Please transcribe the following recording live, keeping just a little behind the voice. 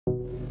Wow,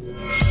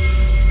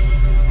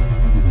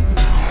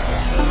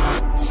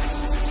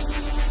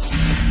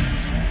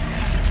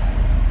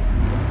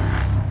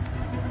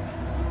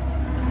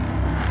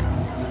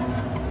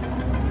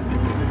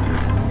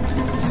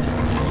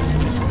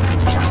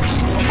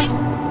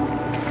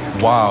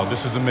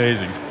 this is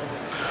amazing.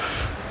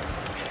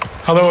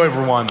 Hello,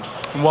 everyone,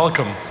 and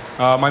welcome.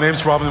 My name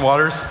is Robin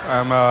Waters.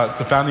 I'm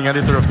the founding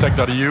editor of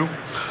Tech.eu.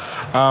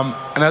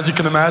 And as you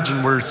can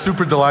imagine, we're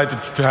super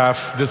delighted to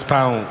have this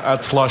panel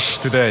at Slush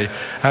today.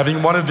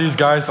 Having one of these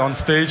guys on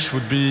stage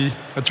would be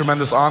a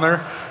tremendous honor.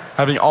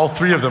 Having all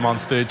three of them on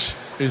stage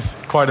is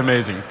quite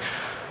amazing.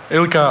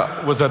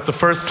 Ilkka was at the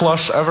first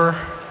Slush ever.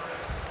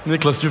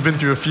 Niklas, you've been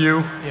to a few.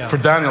 Yeah. For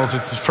Daniels,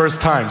 it's his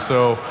first time,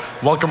 so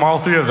welcome all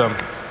three of them.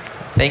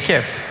 Thank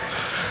you.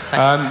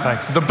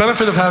 Thanks. The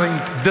benefit of having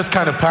this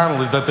kind of panel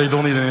is that they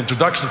don't need an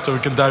introduction, so we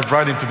can dive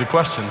right into the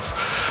questions.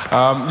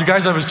 You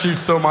guys have achieved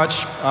so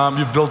much.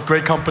 You've built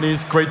great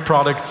companies, great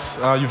products.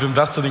 You've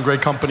invested in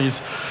great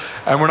companies.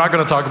 And we're not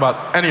going to talk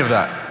about any of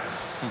that.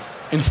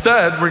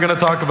 Instead, we're going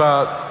to talk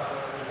about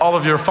all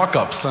of your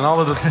fuck-ups and all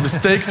of the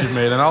mistakes you've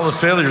made and all the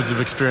failures you've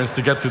experienced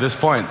to get to this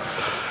point.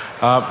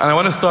 And I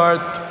want to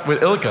start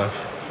with Ilkka,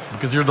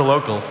 because you're the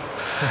local.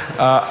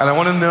 And I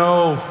want to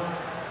know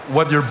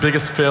what your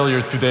biggest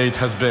failure to date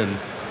has been.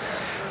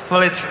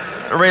 Well, it's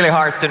really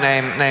hard to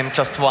name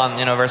just one.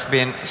 You know, there's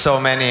been so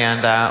many,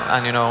 and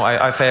you know,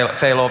 I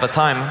fail all the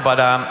time. But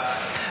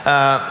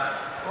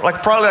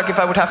like probably like if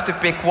I would have to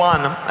pick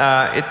one,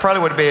 it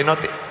probably would be not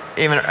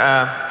even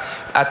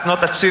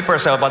not at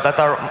Supercell, but at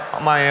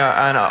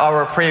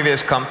our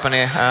previous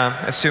company,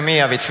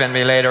 Sumia, which when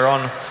we later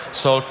on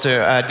sold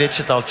to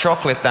Digital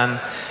Chocolate,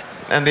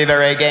 and we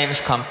were a games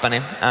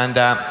company. And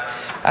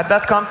at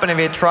that company,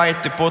 we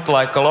tried to put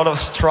like a lot of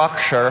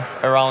structure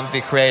around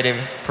the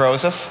creative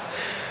process.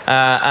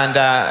 And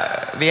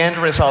the end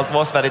result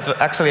was that it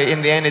actually,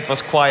 in the end, it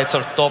was quite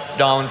sort of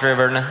top-down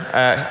driven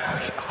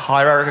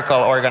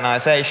hierarchical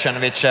organization,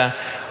 which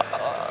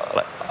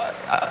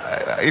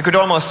you could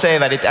almost say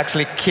that it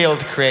actually killed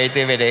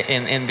creativity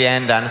in the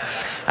end.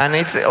 And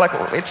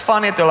it's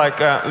funny to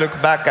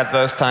look back at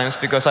those times,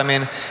 because I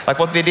mean, like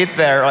what we did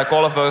there, like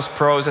all of those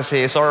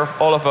processes or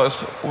all of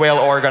those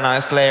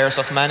well-organized layers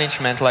of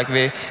management, like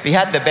we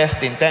had the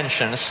best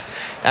intentions,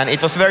 and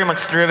it was very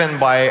much driven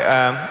by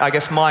I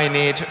guess my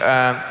need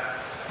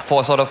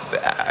for sort of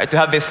to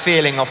have this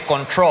feeling of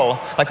control.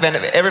 Like when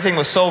everything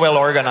was so well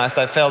organized,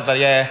 I felt that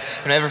yeah,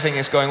 you know, everything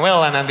is going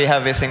well, and then we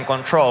have this in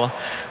control.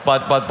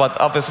 But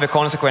obviously the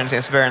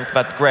consequences weren't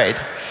that great.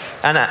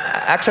 And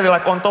actually,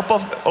 like on top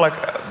of like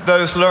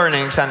those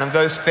learnings and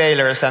those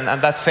failures and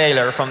that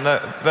failure from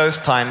those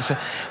times,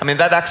 I mean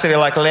that actually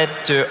like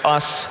led to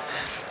us.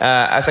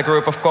 As a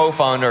group of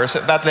co-founders,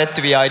 that led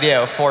to the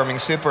idea of forming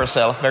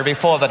Supercell, where we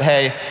thought that,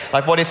 hey,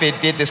 like what if we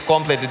did this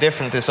completely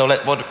differently? So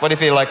what if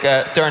we like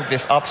turned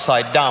this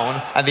upside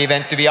down, and we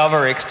went to the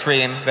other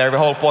extreme, where the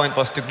whole point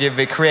was to give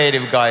the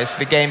creative guys,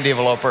 the game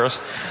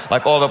developers,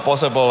 like all the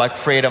possible like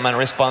freedom and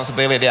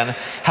responsibility, and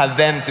have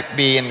them to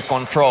be in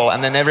control,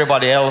 and then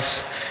everybody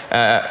else,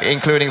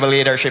 including the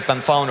leadership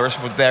and founders,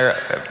 would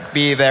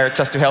be there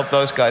just to help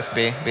those guys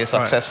be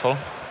successful.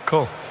 Right.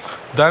 Cool.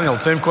 Daniel,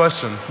 same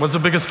question. What's the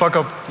biggest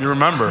fuck-up you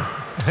remember?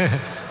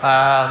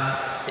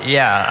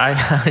 Yeah,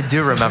 I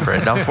do remember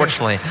it,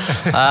 unfortunately.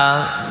 No,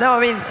 I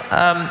mean,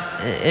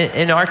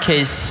 in our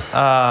case,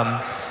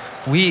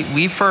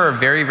 we for a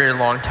very, very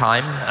long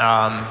time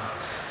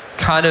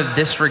kind of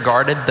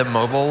disregarded the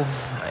mobile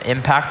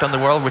impact on the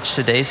world, which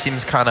today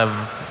seems kind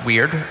of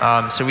weird.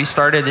 So we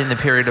started in the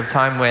period of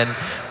time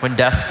when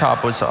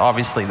desktop was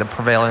obviously the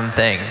prevailing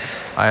thing.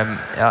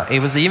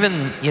 It was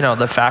even, you know,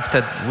 the fact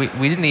that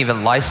we didn't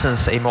even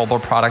license a mobile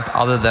product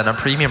other than a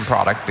premium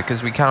product,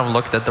 because we kind of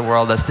looked at the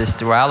world as this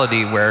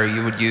duality where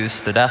you would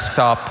use the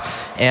desktop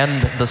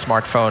and the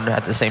smartphone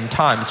at the same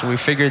time. So we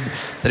figured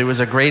that it was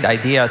a great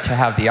idea to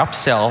have the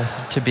upsell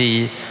to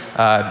be,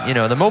 you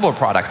know, the mobile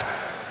product.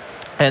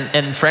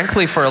 And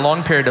frankly, for a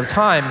long period of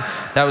time,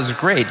 that was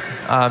great,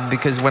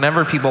 because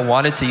whenever people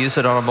wanted to use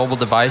it on a mobile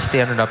device, they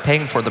ended up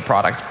paying for the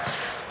product.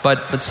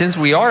 But since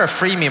we are a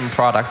freemium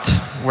product,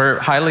 we're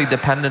highly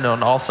dependent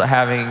on also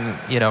having,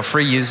 you know,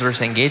 free users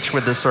engage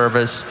with the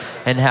service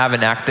and have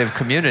an active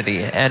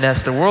community. And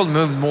as the world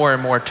moved more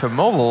and more to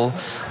mobile,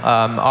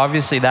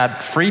 obviously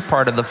that free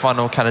part of the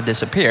funnel kind of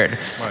disappeared.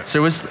 Right.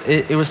 So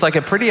it was like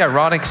a pretty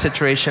ironic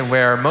situation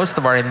where most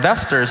of our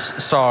investors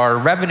saw our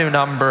revenue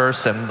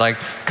numbers and like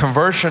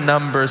conversion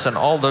numbers and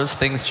all those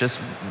things just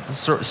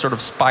sort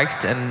of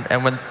spiked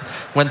and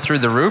went through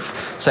the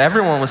roof. So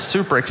everyone was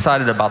super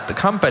excited about the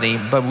company,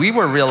 but we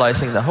were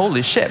realizing that,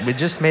 holy shit, we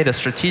just made a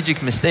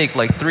strategic mistake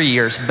like 3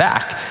 years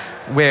back,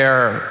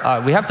 where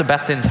we have to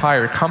bet the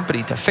entire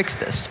company to fix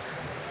this.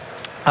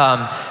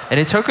 And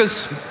it took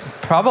us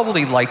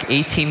probably like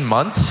 18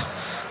 months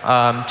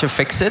to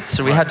fix it.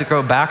 So we had to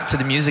go back to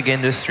the music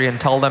industry and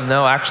tell them,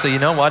 no, actually, you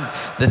know what?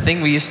 The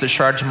thing we used to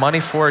charge money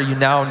for, you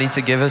now need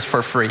to give us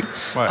for free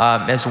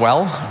as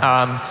well.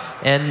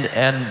 And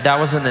that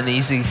wasn't an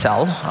easy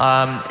sell.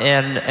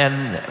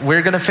 And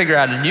we're going to figure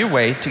out a new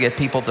way to get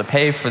people to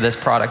pay for this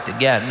product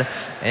again,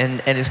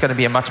 and it's going to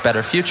be a much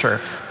better future.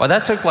 But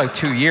that took like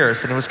 2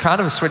 years, and it was kind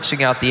of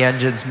switching out the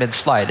engines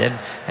mid-flight.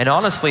 And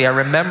honestly, I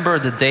remember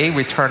the day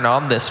we turned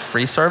on this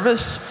free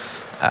service.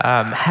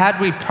 Had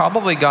we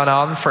probably gone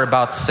on for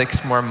about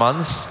 6 more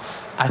months,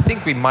 I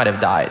think we might have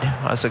died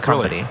as a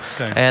company.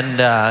 Really? Okay.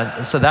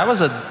 And so that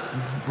was a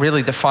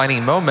really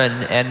defining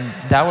moment, and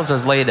that was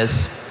as late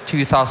as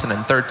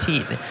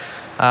 2013.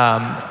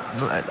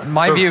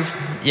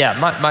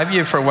 My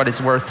view for what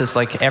it's worth is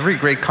like every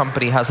great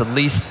company has at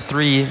least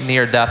 3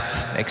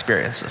 near-death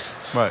experiences.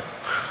 Right.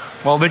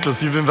 Well,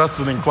 Niklas, you've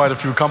invested in quite a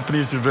few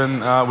companies. You've been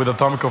with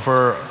Atomico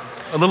for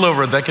a little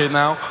over a decade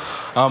now.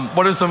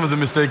 What are some of the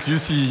mistakes you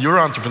see your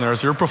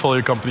entrepreneurs, your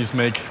portfolio companies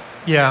make?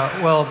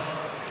 Yeah, well,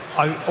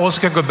 I also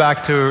can go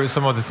back to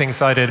some of the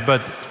things I did,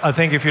 but I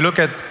think if you look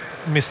at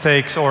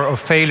mistakes or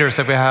failures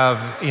that we have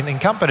in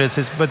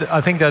companies, but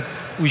I think that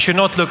we should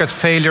not look at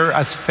failure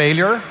as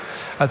failure.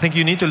 I think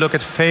you need to look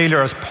at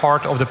failure as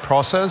part of the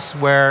process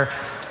where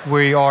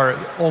we are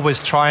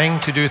always trying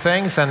to do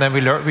things, and then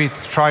we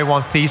try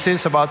one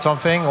thesis about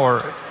something,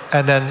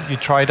 and then you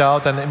try it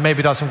out and it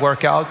maybe doesn't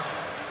work out.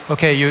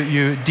 Okay,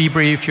 you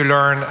debrief, you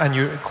learn, and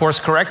you course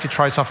correct, you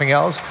try something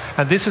else.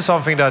 And this is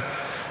something that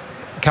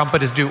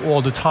companies do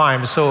all the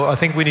time. So I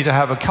think we need to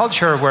have a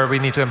culture where we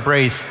need to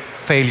embrace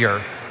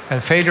failure.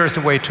 And failure is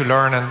the way to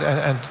learn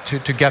and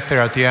to get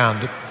there at the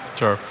end.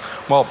 Sure.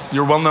 Well,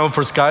 you're well known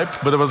for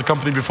Skype, but there was a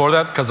company before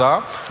that,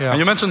 Kazaa. Yeah. And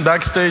you mentioned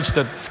backstage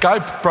that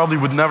Skype probably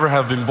would never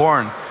have been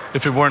born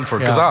if it weren't for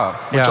Kazaa,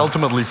 which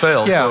ultimately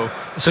failed. Yeah.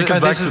 So take us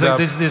back to that.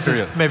 This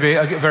is maybe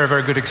a very,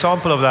 very good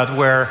example of that,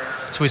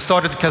 so we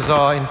started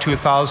Kazaa in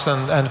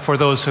 2000, and for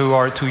those who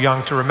are too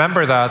young to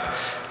remember that,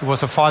 it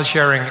was a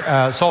file-sharing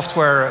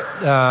software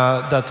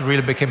that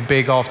really became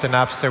big after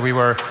Napster. We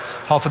were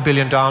 500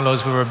 million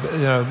downloads. We were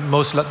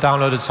most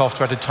downloaded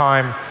software at the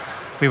time.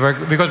 We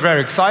got very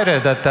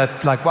excited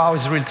that like, wow,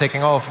 it's really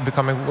taking off,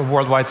 becoming a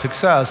worldwide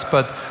success.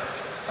 But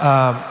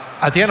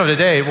at the end of the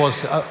day, it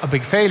was a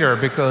big failure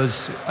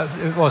because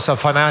it was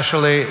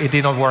financially, it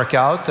did not work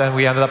out, and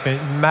we ended up in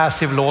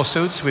massive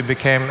lawsuits. We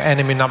became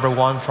enemy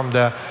 #1 from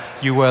the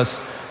US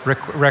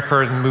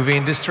record and movie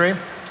industry.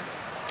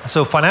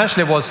 So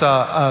financially, it was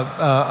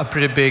a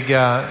pretty big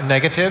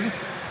negative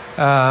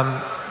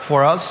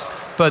for us.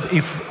 But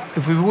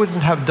if we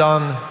wouldn't have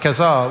done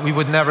Kazaa, we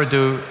would never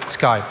do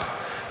Skype,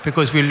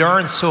 because we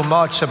learned so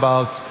much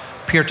about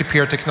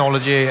peer-to-peer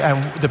technology and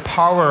the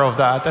power of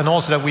that, and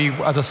also that we,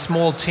 as a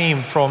small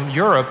team from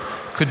Europe,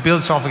 could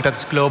build something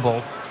that's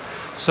global.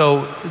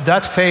 So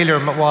that failure,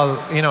 while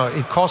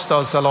it cost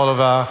us a lot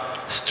of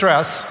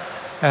stress,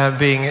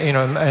 being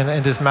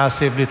in this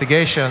massive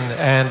litigation,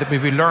 and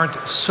we learned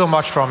so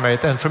much from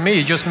it. And for me,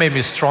 it just made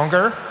me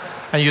stronger,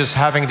 and just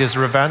having this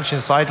revenge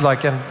inside,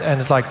 like, and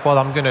it's like, well,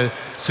 I'm going to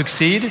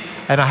succeed.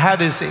 And I had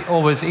this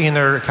always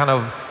inner kind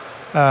of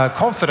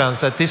confidence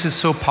that this is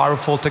so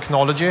powerful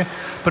technology.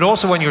 But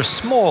also when you're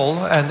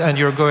small and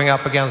you're going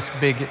up against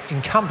big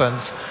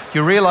incumbents,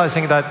 you're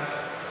realizing that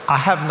I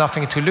have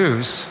nothing to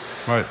lose.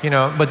 Right.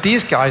 But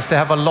these guys, they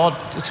have a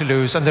lot to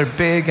lose, and they're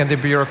big and they're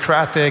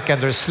bureaucratic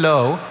and they're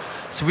slow.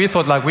 So we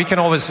thought, like, we can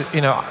always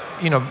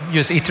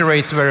just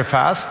iterate very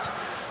fast.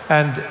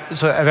 And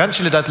so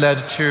eventually that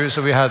led to,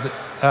 so we had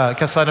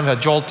Kazaa, we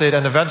had Jolted,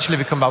 and eventually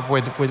we come up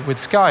with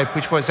Skype,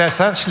 which was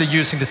essentially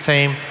using the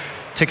same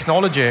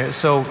technology.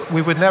 So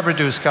we would never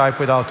do Skype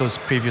without those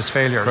previous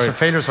failures. Great. So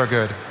failures are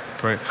good.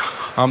 Great.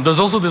 There's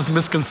also this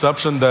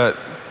misconception that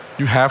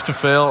you have to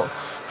fail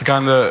to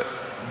kind of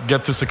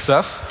get to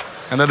success,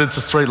 and that it's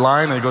a straight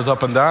line and it goes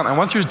up and down. And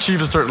once you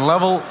achieve a certain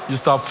level, you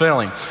stop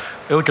failing.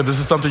 Ilkka, this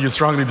is something you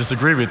strongly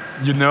disagree with.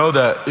 You know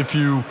that if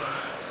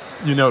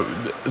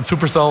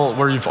Supercell,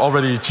 where you've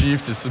already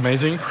achieved, is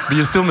amazing, but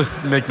you still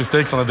make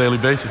mistakes on a daily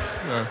basis.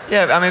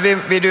 Yeah, I mean,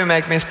 we do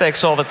make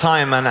mistakes all the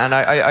time, and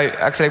I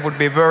actually would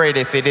be worried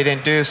if we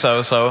didn't do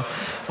so. So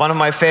one of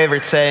my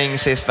favorite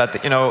sayings is that,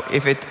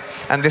 if it,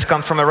 and this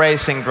comes from a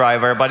racing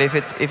driver, but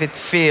if it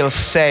feels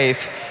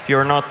safe,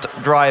 you're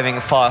not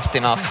driving fast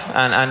enough.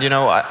 And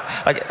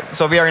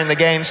so we are in the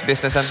games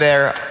business, and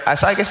there,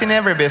 as I guess in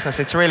every business,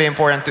 it's really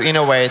important to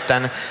innovate,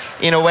 and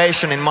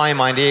innovation in my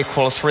mind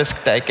equals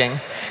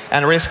risk-taking.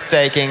 And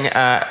risk-taking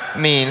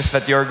means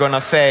that you're going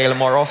to fail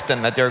more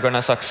often than you're going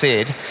to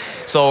succeed.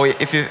 So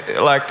if you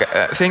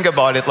think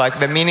about it, like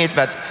the minute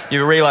that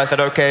you realize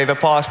that, okay, the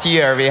past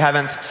year we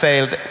haven't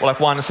failed like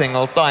one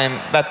single time,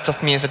 that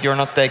just means that you're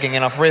not taking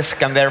enough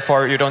risk, and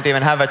therefore you don't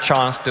even have a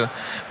chance to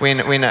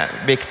win a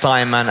big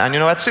time. And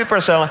at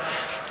Supercell,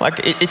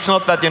 it's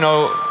not that,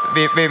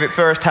 we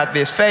first had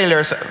these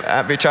failures,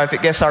 which I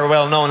guess are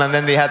well known, and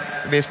then we had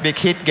these big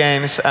hit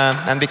games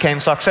and became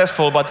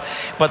successful. But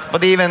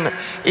even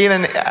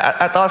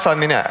at us, I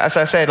mean, as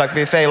I said, like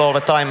we fail all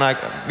the time. Like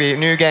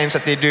new games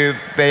that we do,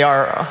 they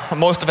are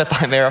most of the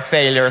time they are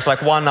failures.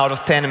 Like 1 out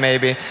of 10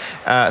 maybe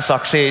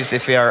succeeds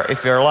if we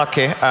are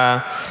lucky.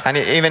 And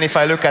even if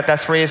I look at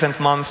as recent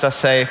months, as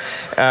say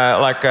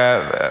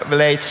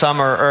late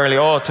summer, early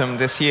autumn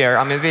this year,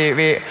 I mean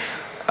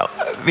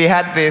we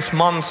had these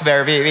months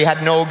where we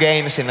had no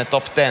games in the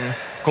top 10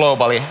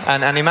 globally,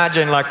 and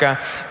imagine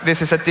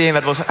this is a team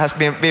that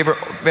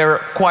we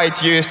were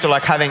quite used to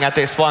having at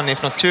least 1,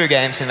 if not 2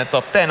 games in the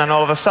top 10, and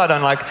all of a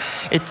sudden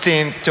it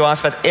seemed to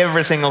us that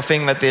every single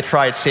thing that we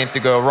tried seemed to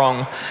go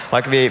wrong.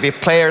 The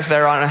players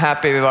were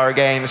unhappy with our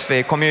games,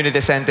 the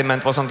community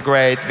sentiment wasn't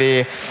great,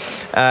 we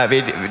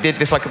did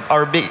this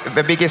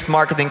the biggest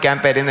marketing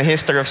campaign in the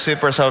history of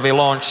Supercell we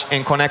launched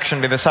in connection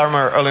with the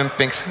Summer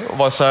Olympics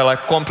was a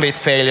complete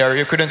failure.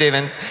 You couldn't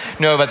even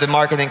know that the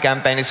marketing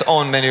campaign is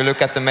on when you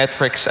look at the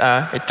metrics.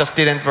 It just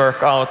didn't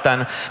work out,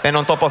 and then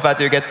on top of that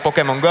you get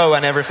Pokemon Go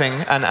and everything,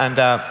 and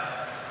yeah,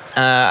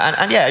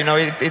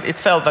 it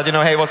felt that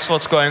hey,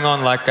 what's going on,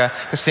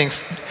 because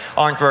things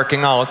aren't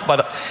working out.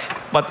 But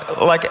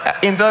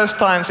in those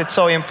times, it's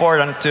so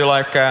important to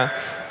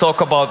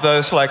talk about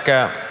those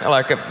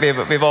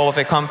with all of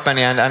the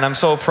company, and I'm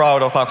so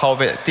proud of how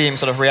the team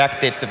sort of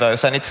reacted to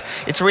those. And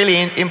it's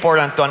really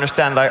important to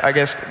understand. I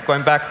guess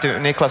going back to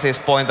Niklas's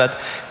point that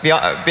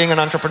being an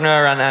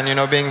entrepreneur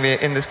and being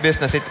in this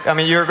business, I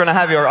mean you're going to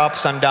have your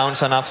ups and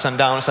downs, and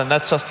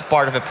that's just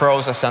part of the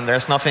process. And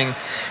there's nothing.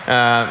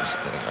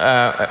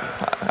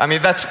 I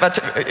mean that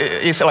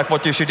is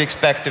what you should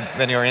expect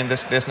when you're in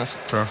this business.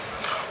 Sure.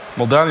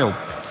 Well, Daniel,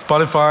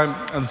 Spotify,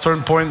 at a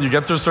certain point, you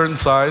get to a certain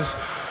size.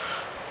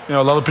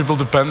 A lot of people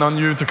depend on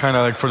you to kind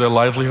of for their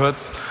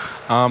livelihoods.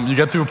 You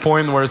get to a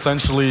point where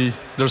essentially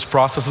there's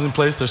processes in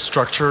place, there's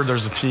structure,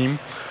 there's a team.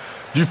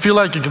 Do you feel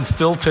like you can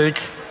still take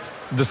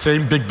the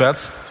same big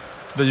bets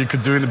that you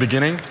could do in the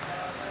beginning?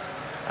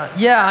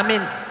 Yeah, I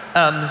mean,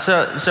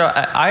 so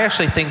I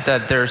actually think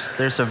that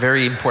there's a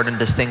very important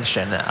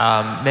distinction.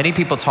 Many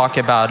people talk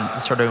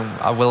about sort of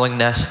a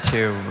willingness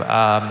to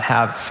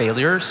have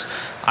failures.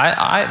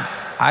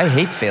 I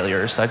hate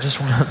failures. I just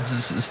want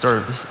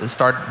to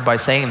start by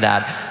saying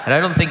that. And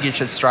I don't think you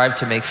should strive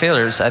to make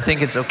failures. I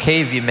think it's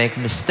okay if you make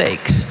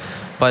mistakes.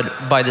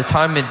 But by the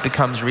time it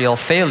becomes real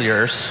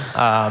failures,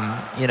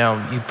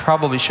 you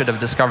probably should have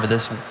discovered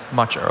this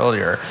much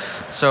earlier.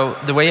 So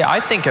the way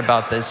I think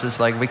about this is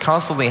we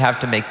constantly have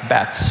to make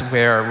bets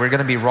where we're going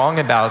to be wrong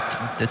about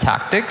the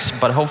tactics,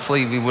 but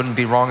hopefully we wouldn't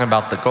be wrong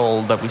about the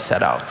goal that we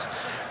set out.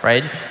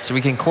 Right? So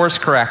we can course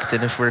correct,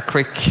 and if we're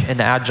quick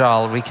and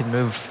agile, we can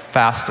move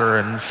faster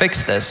and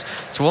fix this.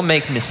 So we'll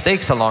make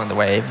mistakes along the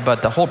way,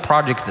 but the whole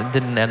project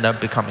didn't end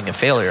up becoming a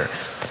failure.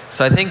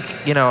 So I think,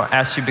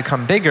 as you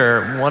become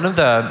bigger, one of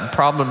the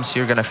problems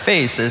you're going to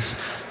face is,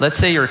 let's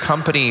say your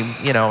company,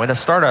 in a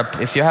startup,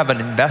 if you have an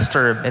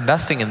investor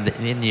investing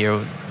in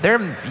you,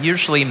 they're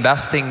usually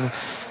investing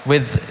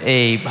with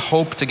a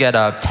hope to get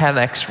a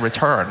 10x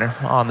return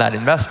on that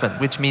investment,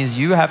 which means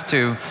you have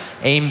to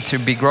aim to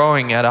be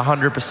growing at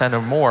 100%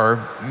 or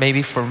more,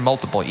 maybe for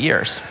multiple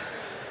years.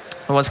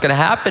 And what's going to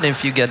happen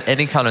if you get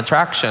any kind of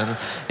traction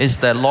is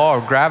the law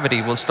of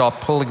gravity will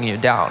start pulling you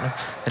down,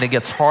 and it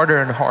gets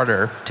harder and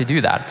harder to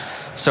do that.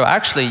 So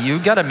actually, you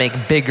got to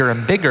make bigger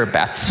and bigger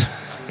bets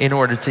in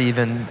order to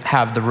even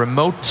have the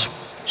remote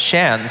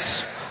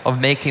chance of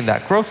making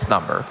that growth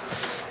number.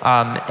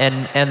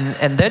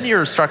 And then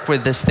you're struck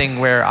with this thing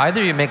where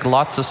either you make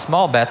lots of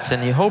small bets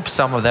and you hope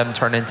some of them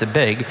turn into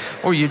big,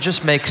 or you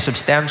just make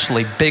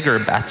substantially bigger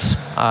bets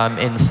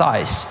in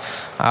size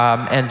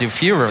and do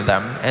fewer of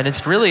them. And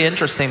it's really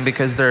interesting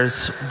because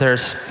there's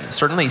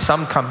certainly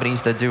some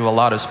companies that do a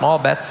lot of small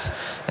bets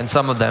and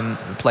some of them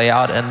play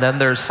out, and then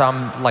there's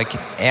some like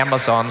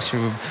Amazons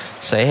who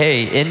say,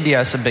 hey, India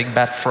is a big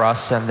bet for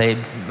us, and they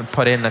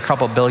put in a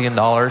couple $2 billion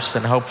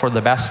and hope for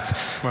the best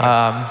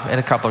in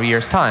a couple of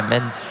years' time.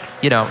 And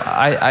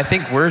I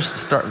think we're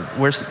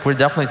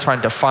definitely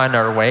trying to find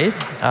our way,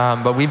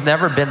 but we've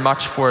never been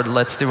much for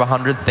let's do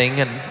 100 thing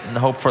and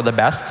hope for the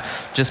best,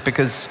 just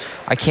because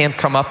I can't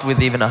come up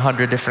with even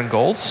 100 different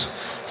goals.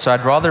 So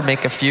I'd rather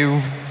make a few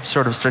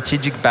sort of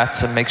strategic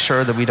bets and make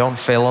sure that we don't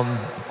fail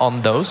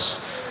on those.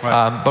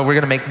 Right. But we're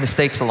going to make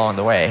mistakes along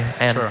the way.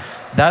 And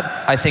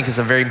that, I think, is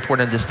a very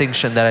important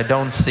distinction that I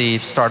don't see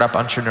startup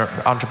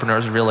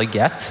entrepreneurs really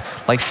get.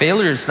 Like,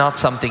 failure is not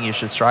something you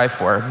should strive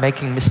for.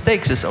 Making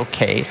mistakes is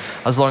okay,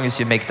 as long as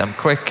you make them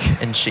quick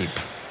and cheap.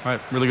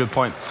 Right, really good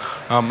point.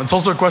 It's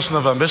also a question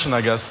of ambition,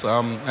 I guess.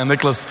 And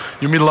Niklas,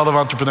 you meet a lot of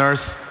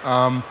entrepreneurs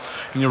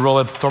in your role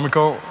at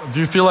Atomico. Do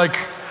you feel like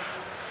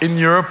in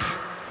Europe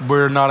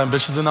we're not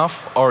ambitious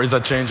enough, or is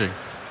that changing?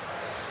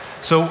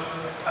 So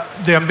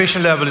the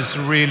ambition level has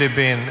really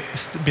been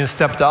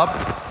stepped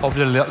up over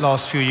the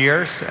last few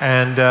years,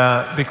 and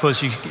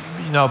because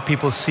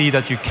people see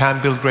that you can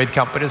build great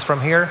companies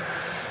from here.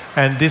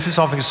 And this is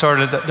something sort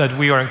of that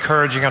we are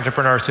encouraging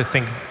entrepreneurs to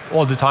think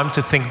all the time,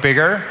 to think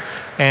bigger.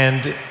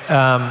 And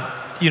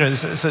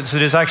so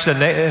there's actually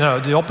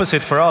the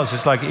opposite for us.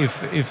 It's like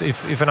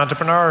if an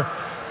entrepreneur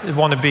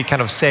want to be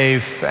kind of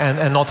safe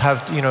and not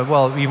have,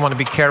 we want to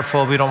be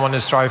careful, we don't want to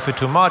strive for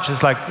too much.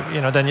 It's like,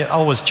 then you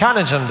always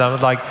challenge them,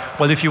 like,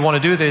 well, if you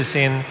want to do this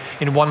in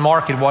one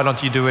market, why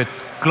don't you do it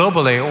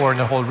globally or in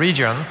the whole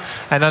region?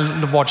 And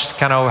then watch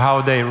kind of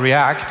how they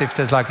react. If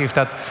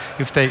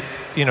they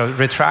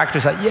retract,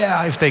 it's like,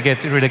 yeah, if they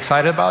get really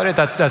excited about it,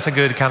 that's a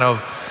good kind of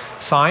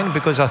sign,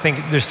 because I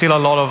think there's still a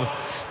lot of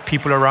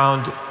people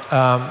around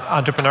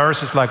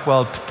entrepreneurs is like,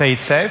 well, play it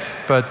safe,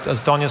 but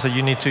as Daniel said,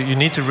 you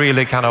need to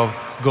really kind of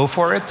go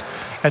for it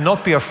and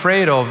not be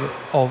afraid of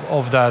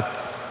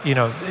that.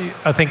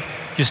 I think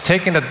just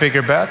taking that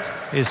bigger bet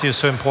is just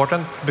so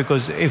important,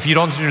 because if you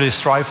don't really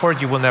strive for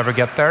it, you will never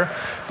get there.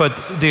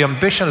 But the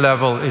ambition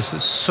level is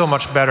so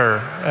much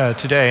better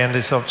today,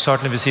 and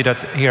certainly we see that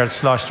here at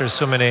Slush. There's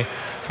so many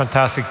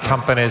fantastic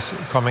companies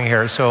coming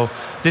here. So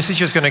this is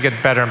just going to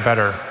get better and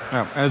better.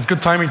 Yeah, and it's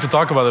good timing to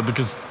talk about it,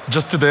 because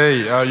just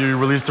today you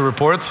released a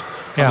report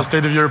on the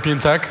state of European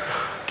tech.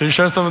 Can you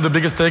share some of the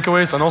biggest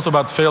takeaways, and also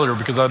about failure,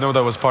 because I know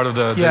that was part of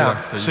the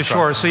data. So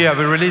sure. So yeah,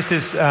 we released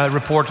this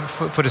report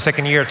for the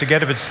second year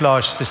together with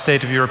Slush, the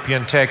state of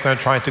European tech. We're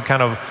trying to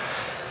kind of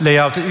lay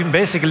out,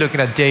 basically looking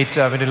at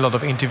data. We did a lot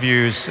of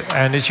interviews,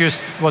 and it's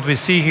just what we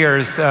see here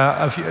is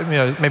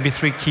maybe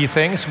three key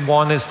things.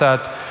 One is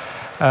that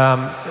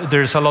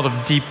there's a lot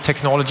of deep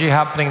technology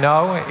happening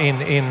now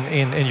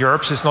in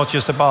Europe. So it's not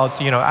just about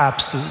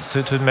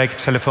apps to make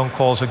telephone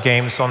calls or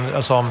games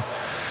on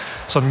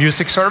some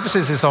music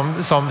services. Is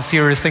some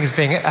serious things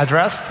being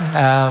addressed.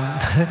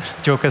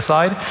 Joke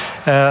aside,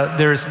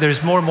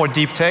 there's more and more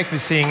deep tech. We're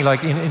seeing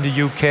like in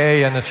the UK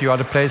and a few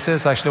other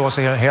places. Actually,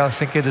 also here in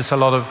Helsinki, there's a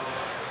lot of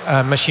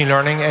machine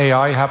learning,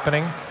 AI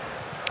happening.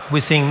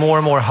 We're seeing more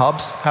and more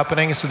hubs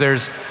happening. So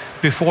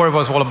before it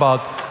was all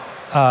about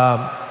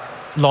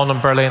London,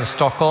 Berlin,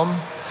 Stockholm.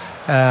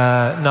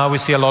 Now we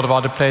see a lot of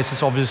other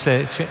places,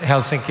 obviously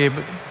Helsinki.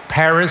 But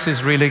Paris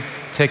is really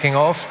taking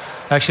off.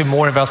 Actually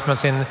more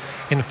investments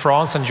in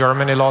France and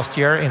Germany last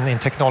year in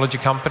technology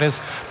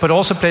companies. But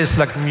also places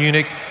like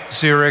Munich,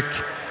 Zurich,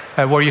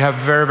 where you have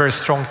very, very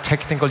strong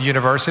technical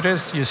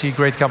universities. You see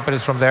great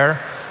companies from there.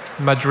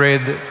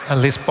 Madrid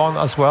and Lisbon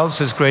as well.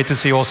 So it's great to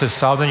see also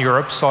Southern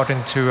Europe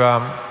starting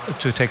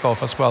to take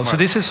off as well. Right. So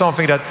this is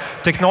something that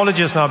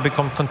technology has now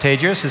become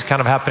contagious. It's kind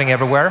of happening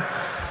everywhere,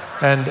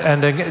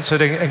 so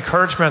the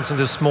encouragement in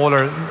the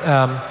smaller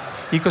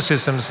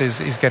ecosystems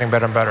is getting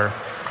better and better.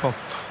 Cool.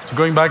 So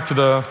going back to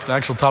the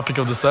actual topic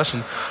of the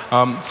session,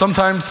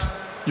 sometimes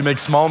you make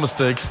small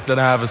mistakes that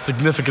have a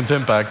significant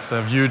impact, that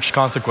have huge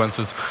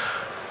consequences.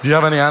 Do you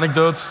have any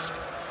anecdotes,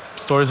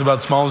 stories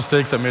about small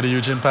mistakes that made a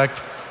huge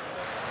impact?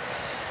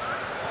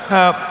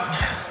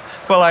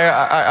 Well,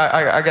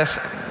 I guess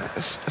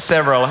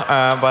several,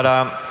 but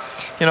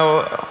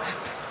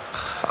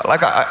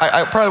like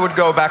I probably would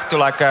go back to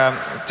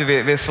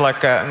this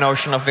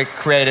notion of the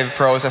creative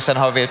process and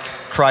how we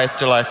try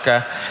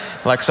to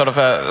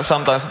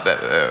sometimes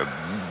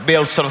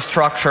build sort of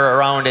structure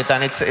around it,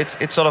 and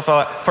it's sort of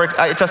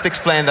I just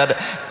explained that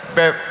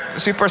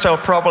Supercell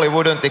probably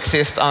wouldn't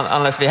exist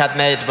unless we had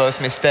made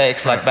those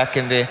mistakes, like back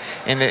in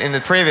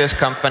the previous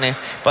company.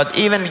 But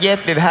even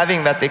yet, with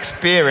having that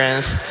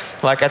experience,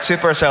 like at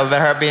Supercell, there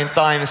have been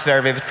times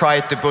where we've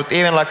tried to put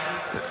even like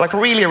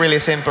really, really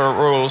simple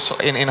rules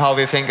in how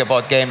we think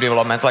about game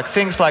development. Like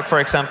things like, for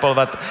example,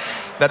 that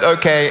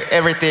okay,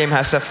 every team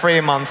has a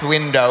 3-month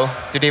window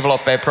to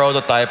develop a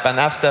prototype, and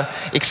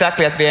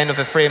exactly at the end of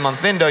the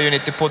 3-month window, you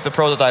need to put the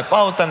prototype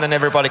out, and then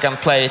everybody can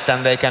play it,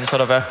 and they can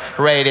sort of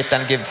rate it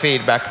and give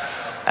feedback.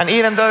 And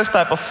even those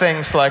type of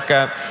things, like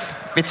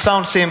it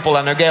sounds simple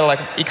and again like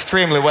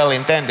extremely well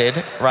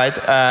intended, right?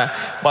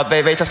 But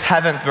they just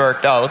haven't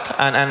worked out,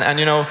 and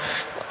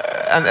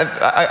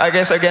I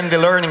guess again the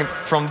learning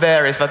from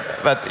there is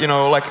that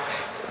like.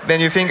 Then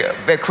you think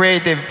the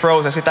creative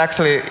process,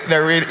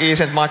 there really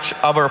isn't much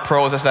other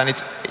process than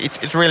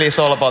it really is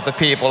all about the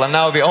people. And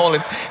now the only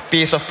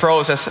piece of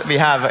process we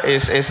have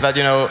is that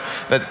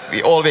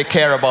that all we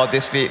care about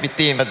is the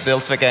team that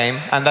builds the game,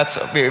 and that's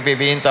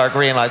the entire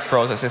green light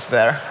process is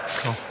there.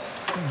 Cool.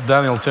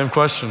 Daniel, same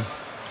question.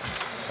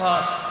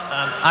 Well,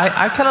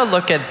 I kind of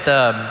look at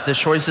the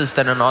choices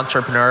that an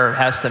entrepreneur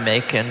has to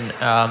make, and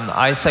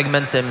I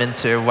segment them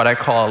into what I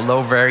call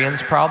low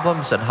variance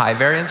problems and high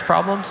variance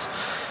problems.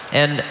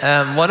 And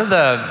one of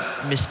the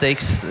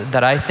mistakes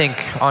that I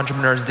think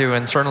entrepreneurs do,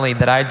 and certainly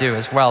that I do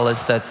as well,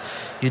 is that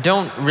you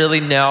don't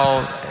really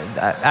know.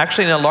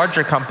 Actually, in a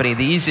larger company,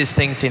 the easiest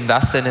thing to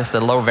invest in is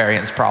the low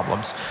variance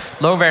problems.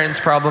 Low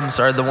variance problems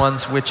are the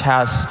ones which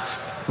has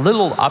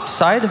little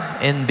upside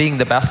in being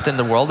the best in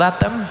the world at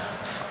them,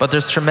 but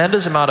there's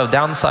tremendous amount of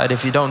downside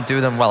if you don't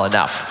do them well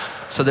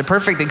enough. So the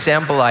perfect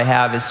example I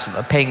have is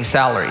paying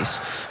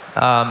salaries.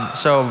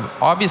 So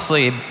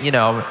obviously,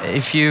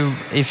 if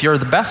you're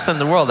the best in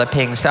the world at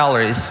paying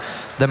salaries,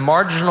 the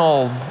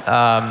marginal,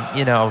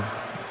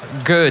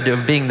 good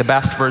of being the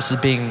best versus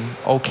being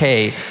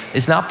okay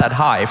is not that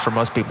high for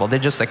most people. They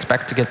just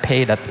expect to get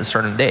paid at a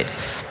certain date.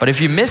 But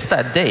if you miss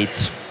that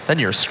date, then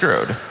you're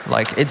screwed.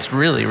 Like, it's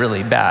really,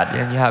 really bad,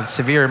 and you have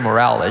severe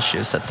morale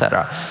issues,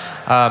 etc.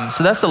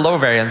 So that's the low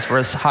variance,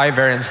 whereas high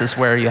variance is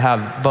where you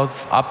have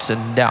both ups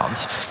and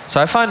downs. So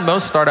I find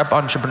most startup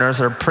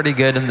entrepreneurs are pretty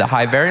good in the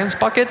high variance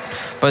bucket,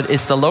 but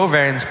it's the low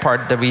variance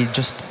part that we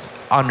just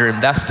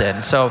underinvest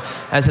in. So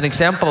as an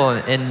example,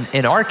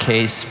 in our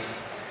case,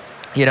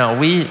 you know,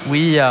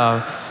 we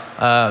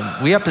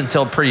up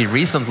until pretty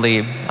recently,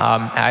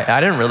 I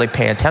didn't really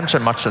pay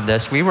attention much to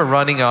this. We were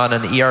running on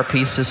an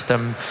ERP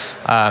system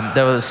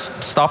that was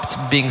stopped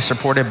being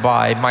supported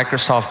by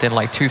Microsoft in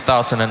like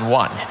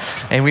 2001.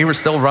 And we were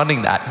still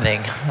running that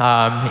thing,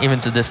 even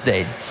to this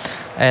day.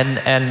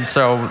 And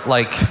so,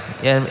 like,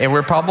 and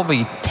we're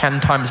probably 10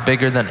 times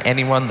bigger than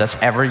anyone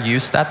that's ever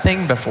used that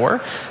thing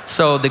before.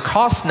 So the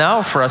cost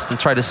now for us to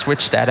try to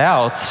switch that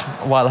out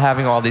while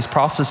having all these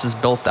processes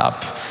built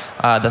up,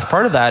 that's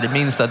part of that. It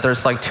means that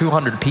there's like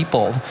 200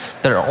 people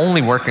that are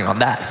only working on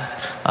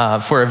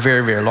that for a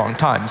very, very long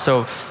time.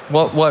 So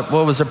what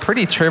was a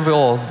pretty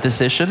trivial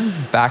decision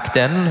back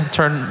then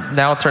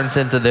now turns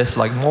into this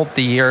like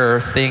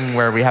multi-year thing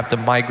where we have to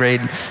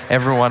migrate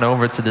everyone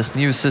over to this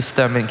new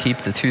system and keep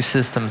the two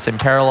systems in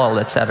parallel,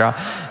 etc.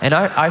 And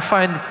I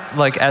find,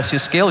 like, as you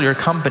scale your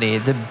company,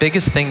 the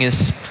biggest thing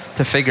is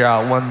to figure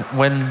out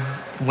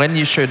when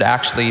you should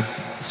actually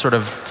sort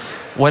of,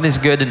 when is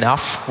good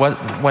enough?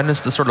 When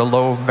is the sort of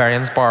low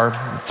variance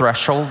bar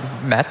threshold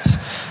met?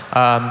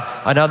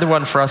 Another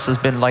one for us has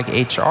been like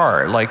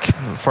HR. Like,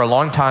 for a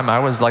long time, I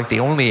was like the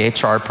only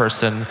HR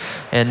person,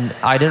 and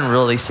I didn't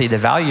really see the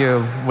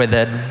value with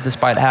it,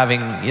 despite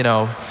having, you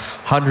know,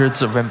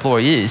 hundreds of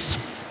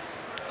employees.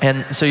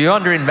 And so you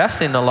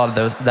underinvest in a lot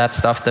of that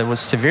stuff that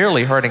was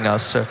severely hurting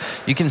us. So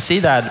you can see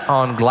that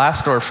on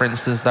Glassdoor, for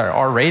instance, that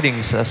our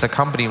ratings as a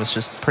company was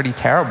just pretty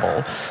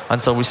terrible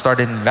until we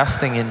started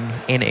investing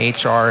in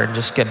HR and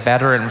just get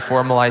better in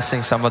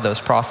formalizing some of those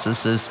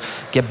processes,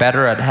 get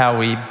better at how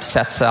we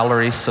set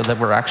salaries so that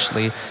we're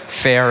actually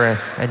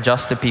fair and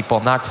just to people,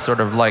 not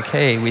sort of like,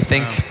 hey, we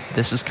think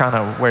this is kind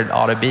of where it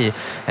ought to be.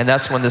 And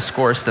that's when the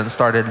scores then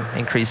started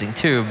increasing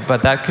too.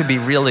 But that could be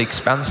really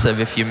expensive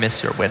if you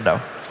miss your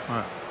window.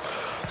 Right.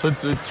 So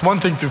it's one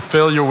thing to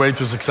fail your way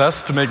to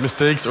success, to make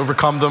mistakes,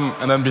 overcome them,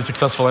 and then be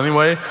successful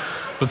anyway.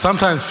 But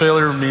sometimes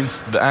failure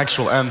means the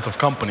actual end of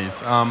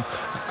companies.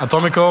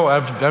 Atomico,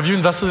 have you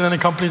invested in any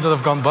companies that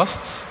have gone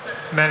bust?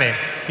 Many,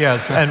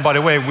 yes. Yeah. And by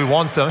the way, we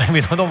want them.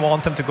 We don't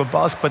want them to go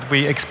bust, but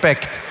we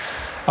expect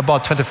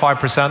about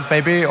 25%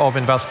 maybe of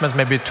investments,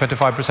 maybe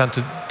 25%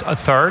 to a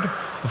third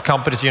of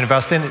companies you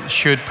invest in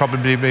should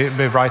probably be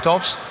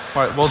write-offs.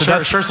 All right. Well,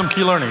 so share some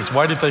key learnings.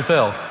 Why did they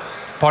fail?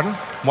 Pardon?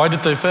 Why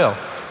did they fail?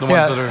 The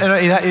ones that are...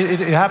 it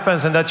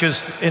happens, and that's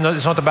just, you know,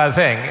 it's not a bad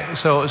thing.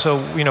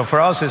 So you know,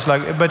 for us, it's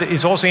like, but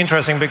it's also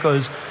interesting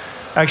because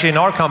actually in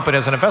our company,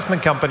 as an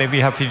investment company, we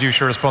have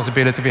fiduciary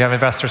responsibility, we have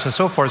investors and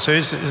so forth. So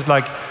it's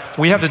like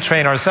we have to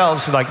train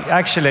ourselves. Like,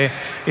 actually,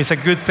 it's a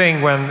good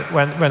thing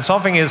when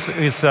something is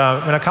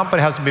when a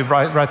company has to be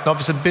written off.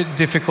 It's a bit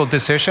difficult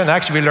decision.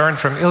 Actually, we learned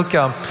from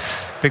Ilkka,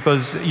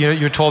 because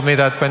you told me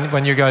that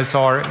when you guys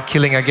are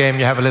killing a game,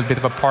 you have a little bit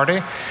of a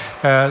party.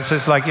 So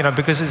it's like, you know,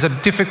 because it's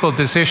a difficult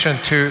decision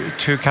to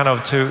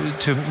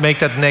make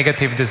that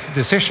negative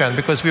decision,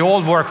 because we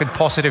all work with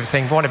positive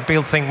things, want to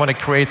build things, want to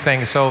create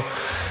things. So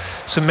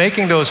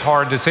making those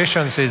hard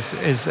decisions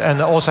is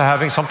and also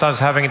sometimes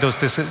having those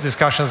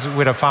discussions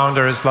with a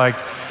founder is like,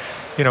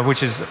 you know,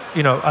 which is,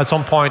 you know, at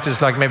some point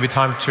is like maybe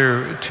time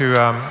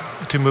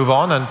to move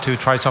on and to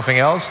try something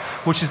else,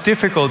 which is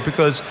difficult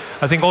because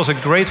I think also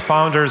great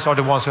founders are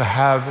the ones who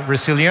have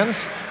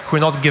resilience, who are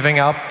not giving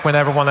up when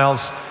everyone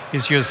else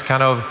is just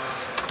kind of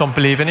don't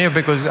believe in you.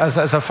 Because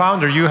as a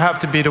founder, you have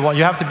to be the one,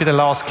 you have to be the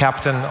last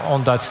captain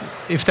on that.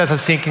 If that's a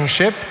sinking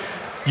ship,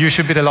 you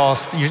should be the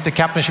last. The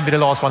captain should be the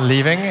last one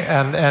leaving,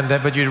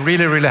 but you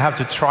really have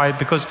to try,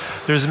 because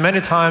there's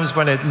many times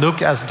when it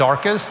looks as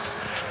darkest,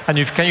 and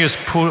you can just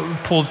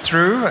pull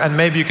through, and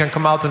maybe you can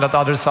come out on that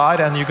other side,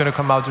 and you're going to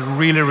come out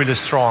really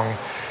strong.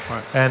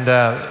 Right.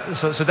 And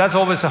so that's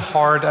always a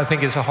hard. I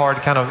think it's a hard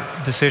kind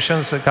of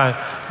decision, so kind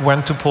of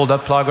when to pull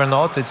that plug or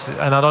not.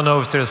 And I don't know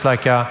if there's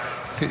like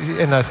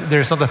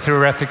there's not a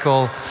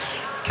theoretical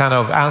kind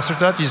of answer to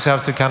that. You just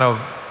have to kind of,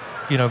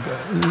 you know,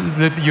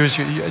 use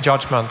your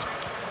judgment.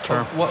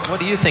 Sure. What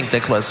do you think,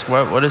 Niklas?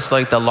 What is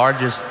like the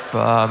largest?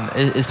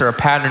 Is there a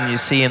pattern you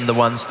see in the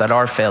ones that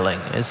are failing?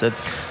 Is it?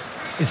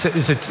 It's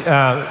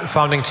a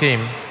founding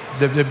team.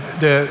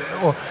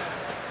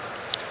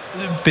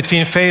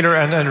 Between failure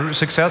and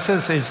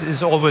successes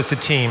is always the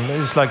team.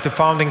 It's like the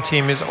founding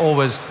team is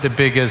always the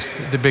biggest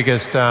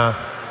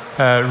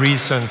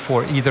reason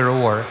for either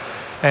or.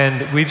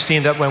 And we've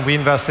seen that when we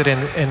invested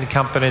in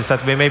companies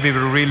that we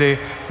really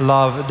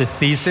love the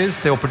thesis,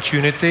 the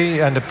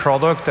opportunity, and the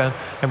product,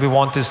 and we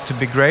want this to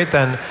be great.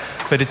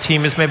 But the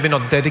team is maybe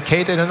not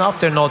dedicated enough.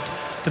 They're not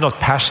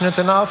passionate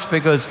enough,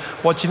 because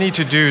what you need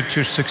to do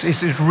to succeed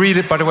is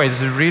really, by the way,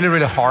 it's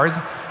really hard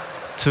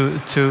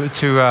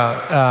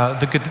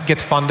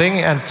get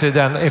funding, and to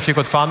then, if you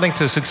got funding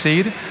to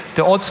succeed,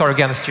 the odds are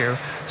against you.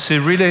 So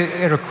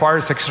it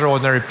requires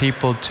extraordinary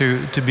people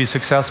to be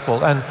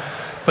successful.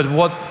 But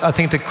what I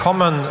think the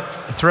common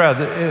thread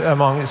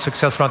among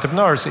successful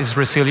entrepreneurs is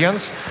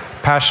resilience,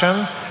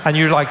 passion, and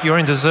you're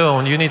in the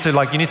zone. You need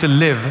to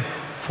live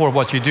for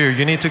what you do.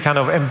 You need to kind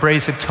of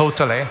embrace it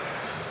totally,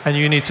 and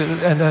you need to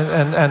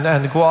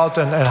and go out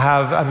and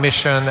have a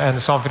mission and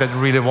something that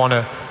you really want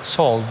to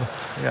solve.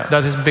 Yeah.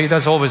 That is big.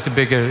 That's always the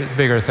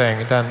bigger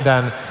thing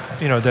than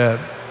the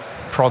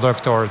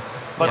product or.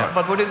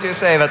 But wouldn't you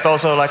say that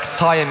also like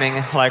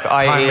timing, like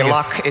i.e.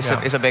 luck,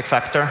 is a big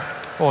factor?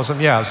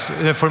 Awesome. Yes.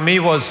 For me,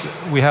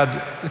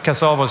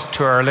 Kazaa was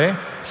too early.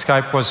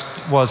 Skype was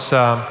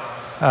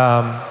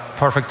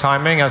perfect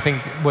timing. I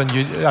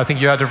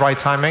think you had the right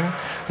timing.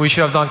 We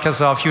should have done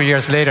Kazaa a few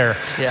years later.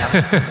 Yeah.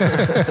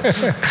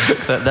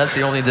 That's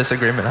the only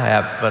disagreement I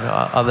have. But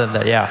other than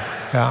that, yeah.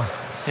 Yeah.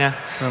 Yeah.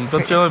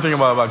 That's the other thing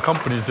about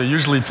companies. They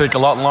usually take a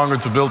lot longer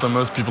to build than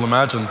most people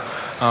imagine,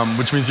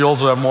 which means you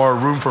also have more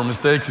room for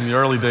mistakes in the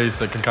early days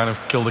that can kind of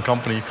kill the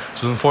company,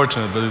 which is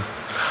unfortunate. But it's,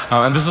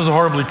 and this is a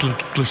horribly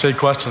cliche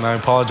question. I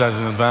apologize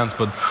in advance.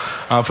 But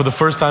for the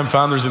first-time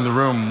founders in the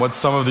room, what's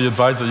some of the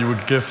advice that you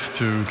would give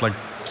to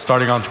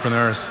starting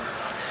entrepreneurs,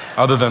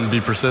 other than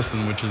be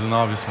persistent, which is an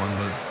obvious one?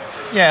 But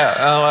yeah,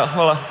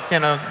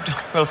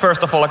 well,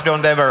 first of all,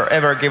 don't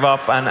ever give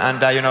up, and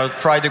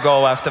try to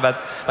go after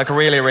that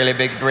really, really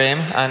big dream,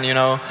 and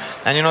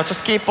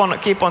just keep on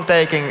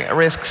taking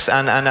risks.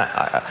 And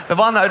the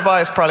one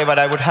advice probably that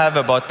I would have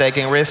about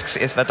taking risks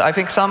is that I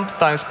think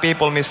sometimes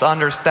people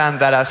misunderstand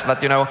that as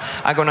that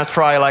I'm gonna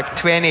try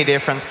 20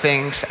 different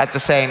things at the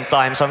same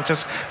time. So I'm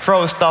just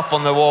throw stuff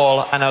on the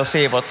wall and I'll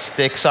see what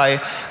sticks.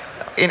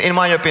 In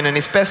my opinion,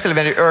 especially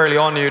when early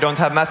on you don't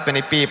have that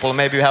many people,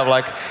 maybe you have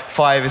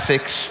 5,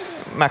 6,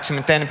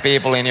 maximum 10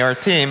 people in your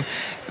team,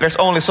 there's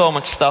only so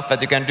much stuff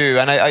that you can do.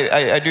 And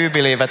I do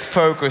believe that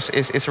focus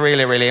is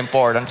really, really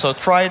important. So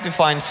try to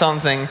find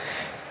something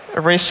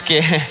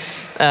risky,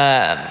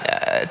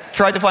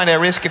 try to find a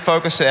risky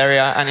focus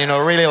area and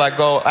really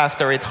go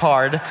after it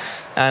hard.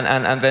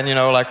 And then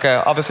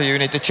obviously you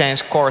need to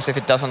change course if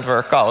it doesn't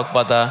work out,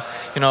 but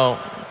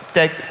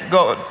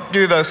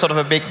do those sort of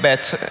a big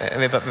bets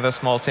with a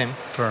small team.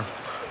 Sure.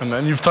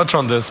 And you've touched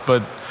on this,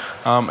 but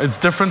it's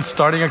different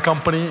starting a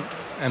company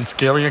and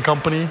scaling a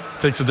company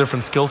takes a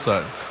different skill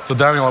set. So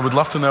Daniel, I would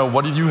love to know,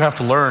 what did you have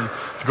to learn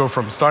to go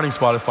from starting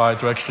Spotify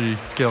to actually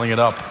scaling it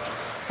up?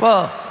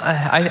 Well,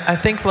 I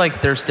think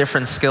there's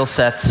different skill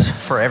sets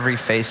for every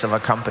phase of a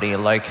company.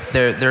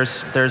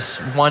 There's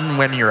one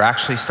when you're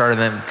actually starting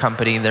a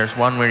company. There's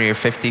one where you're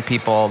 50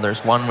 people.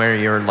 There's one where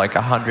you're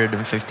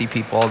 150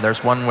 people.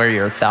 There's one where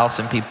you're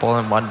 1,000 people,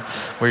 and one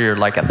where you're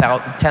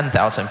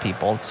 10,000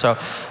 people. So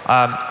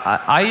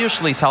I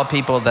usually tell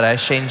people that I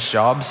change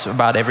jobs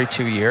about every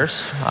 2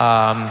 years.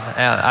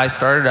 And I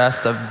started as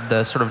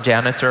the sort of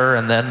janitor,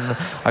 and then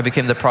I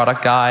became the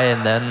product guy,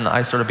 and then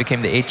I sort of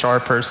became the HR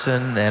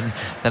person, and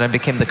then I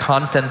became the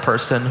content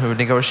person who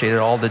negotiated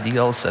all the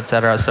deals,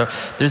 etc. So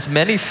there's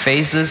many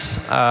phases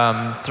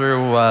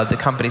through the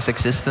company's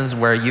existence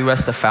where you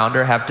as the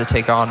founder have to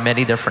take on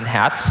many different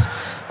hats.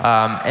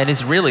 And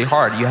it's really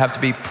hard. You have to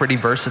be pretty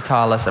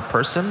versatile as a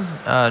person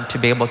to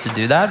be able to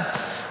do that.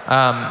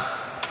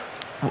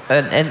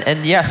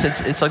 And yes,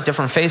 it's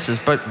different phases,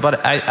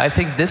 but I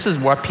think this is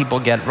what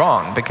people get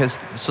wrong, because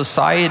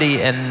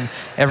society and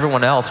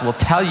everyone else will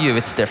tell you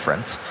it's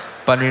different,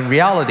 but in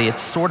reality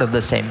it's sort of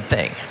the same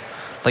thing.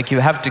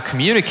 You have to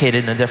communicate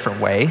it in a different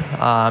way,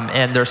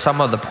 and there's some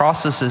of the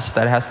processes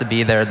that has to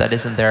be there that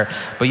isn't there,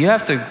 but you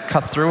have to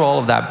cut through all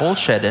of that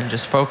bullshit and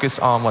just focus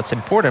on what's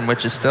important,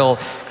 which is still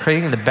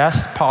creating the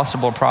best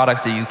possible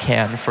product that you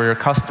can for your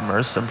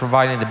customers and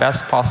providing the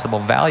best possible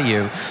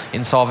value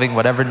in solving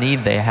whatever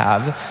need they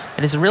have.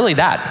 And it's really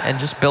that, and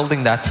just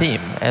building that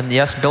team. And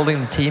yes, building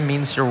the team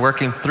means you're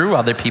working through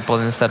other people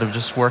instead of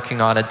just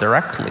working on it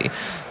directly.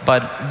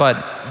 But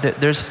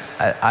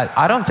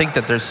I don't think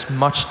that there's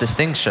much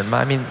distinction.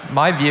 I mean,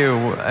 my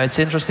view, it's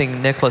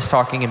interesting, Niklas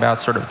talking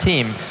about sort of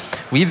team.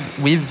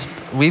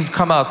 We've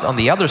come out on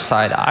the other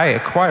side. I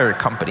acquire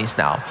companies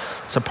now.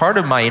 So part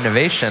of my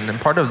innovation and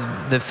part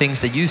of the things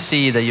that you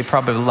see that you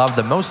probably love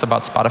the most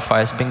about Spotify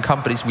has been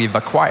companies we've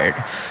acquired,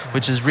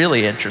 which is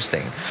really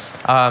interesting.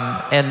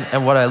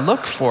 And what I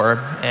look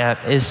for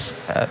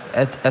is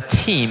a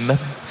team,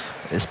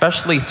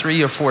 especially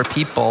 3 or 4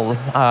 people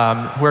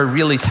who are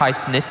really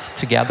tight-knit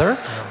together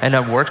and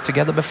have worked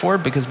together before,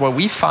 because what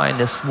we find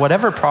is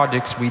whatever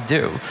projects we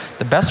do,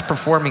 the best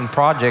performing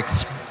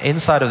projects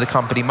inside of the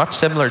company, much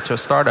similar to a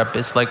startup,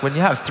 is when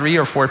you have 3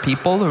 or 4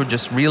 people who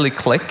just really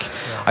click.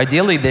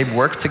 Ideally, they've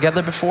worked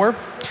together before.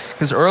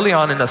 Because early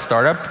on in a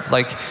startup,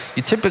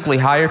 you typically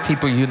hire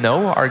people you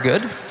know are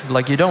good.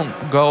 You don't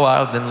go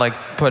out and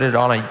put it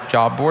on a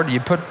job board.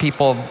 You put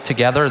people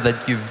together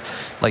that you've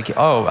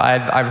oh,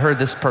 I've heard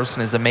this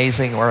person is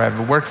amazing, or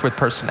I've worked with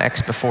person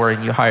X before,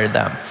 and you hire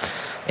them.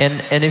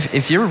 And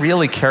if you're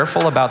really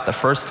careful about the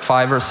first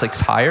 5 or 6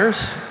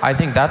 hires, I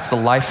think that's the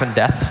life and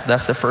death.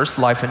 That's the first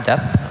life and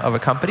death of a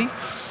company.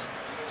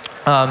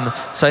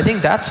 So I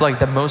think that's like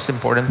the most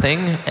important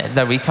thing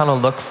that we kind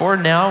of look for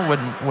now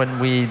when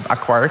we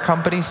acquire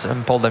companies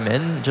and pull them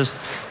in, just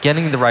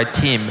getting the right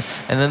team.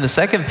 And then the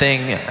second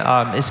thing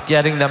is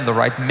getting them the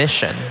right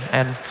mission.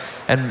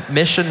 And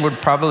mission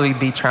would probably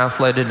be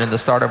translated in the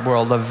startup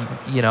world of,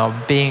 you know,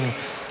 being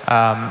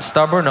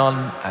stubborn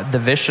on the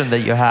vision that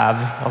you have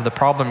of the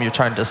problem you're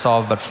trying to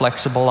solve, but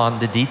flexible on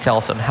the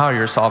details on how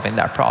you're solving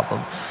that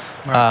problem.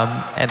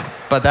 Right.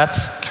 But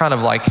that's kind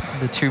of like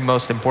the 2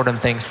 most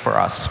important things for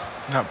us.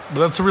 Yeah, but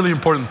that's a really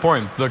important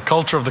point. The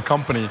culture of the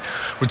company,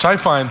 which I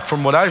find,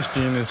 from what I've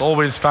seen, is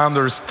always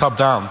founders top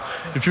down.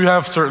 If you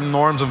have certain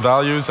norms and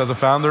values as a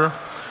founder,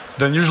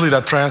 then usually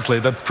that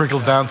translates, that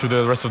trickles down to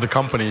the rest of the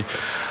company.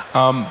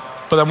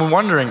 But I'm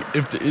wondering,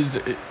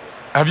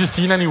 have you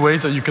seen any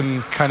ways that you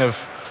can kind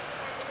of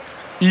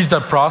ease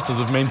that process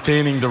of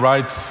maintaining the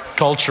right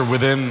culture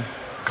within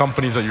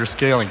companies that you're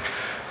scaling?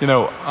 You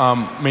know,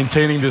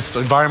 maintaining this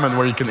environment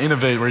where you can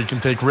innovate, where you can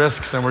take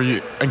risks, and where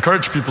you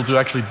encourage people to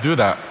actually do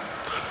that.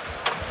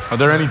 Are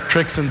there any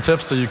tricks and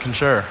tips that you can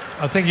share?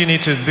 I think you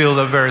need to build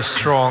a very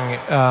strong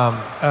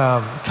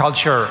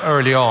culture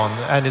early on,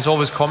 and it's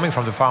always coming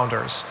from the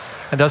founders.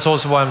 And that's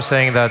also why I'm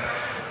saying that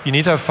you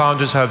need to have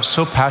founders who are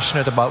so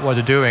passionate about what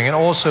they're doing, and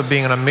also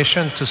being on a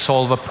mission to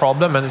solve a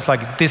problem. And it's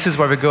like, this is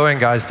where we're going,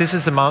 guys. This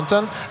is the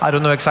mountain. I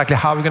don't know exactly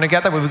how we're going to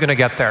get there, but we're going to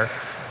get there.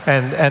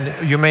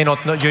 And you may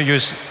not know,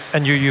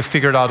 you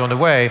figure it out on the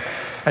way.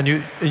 And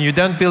you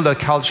then build a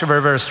culture,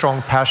 very, very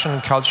strong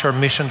passion culture,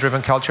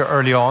 mission-driven culture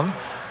early on.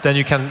 Then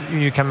you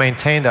can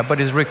maintain that. But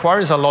it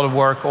requires a lot of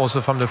work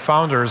also from the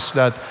founders,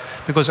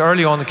 because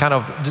early on, kind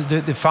of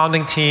the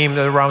founding team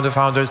around the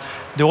founders,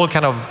 they all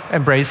kind of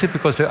embrace it,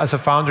 because as a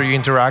founder you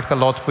interact a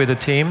lot with the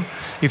team.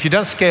 If you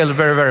then scale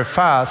very, very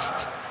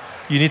fast,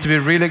 you need to be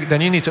then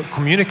you need to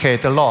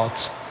communicate a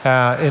lot.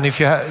 And if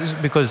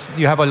because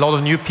you have a lot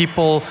of new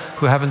people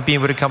who haven't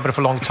been with the company for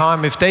a long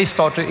time, if they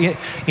start to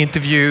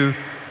interview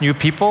new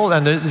people,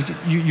 and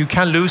you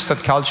can lose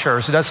that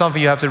culture. So that's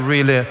something you have to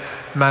really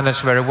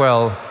manage very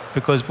well,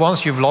 because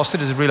once you've lost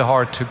it, it's really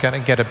hard to kind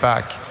of get it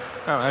back.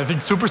 I think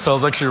Supercell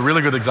is actually a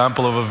really good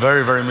example of a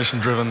very, very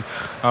mission-driven.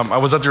 I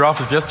was at your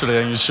office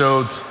yesterday, and you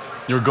showed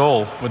your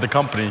goal with the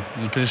company.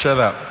 Can you share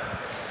that?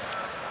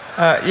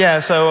 Yeah,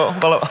 so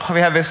we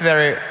have this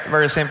very,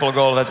 very simple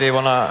goal that we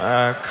want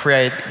to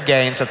create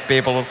games that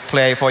people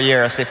play for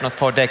years, if not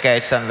for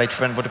decades, and which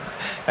then would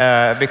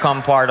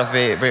become part of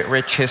the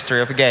rich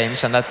history of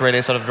games, and that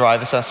really sort of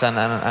drives us.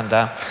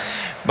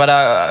 But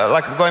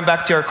like going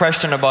back to your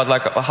question about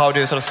like how do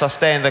you sort of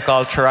sustain the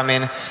culture? I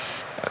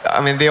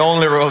mean, the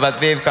only rule that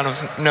we've kind of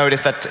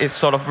noticed that it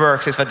sort of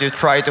works is that you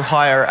try to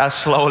hire as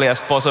slowly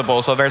as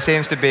possible. So there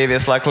seems to be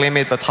this like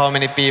limit at how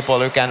many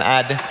people you can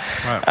add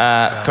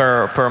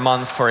per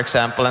month, for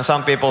example. And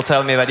some people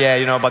tell me that, yeah,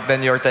 you know, but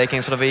then you're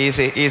taking sort of an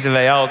easy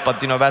way out.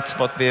 But you know, that's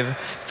what we've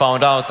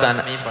found out.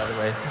 That's me, by the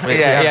way.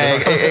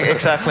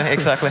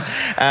 Exactly.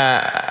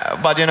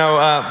 But you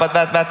know, but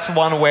that's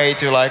one way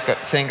to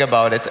like think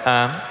about it.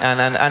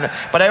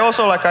 But I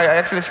also like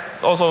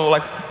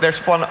there's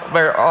one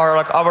where are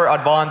like our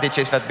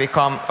advantages that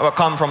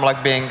come from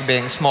like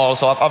being small.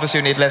 So obviously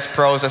you need less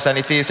process, and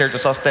it's easier to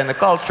sustain the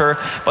culture.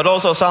 But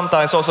also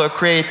sometimes also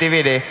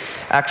creativity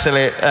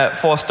actually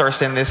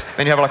fosters in this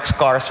when you have like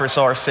scarce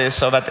resources.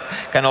 So that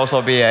can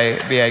also be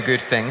a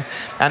good thing.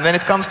 And when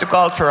it comes to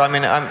culture, I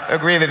mean, I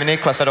agree with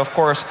Niklas that of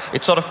course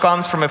it sort of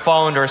comes from the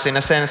founders in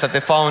a sense that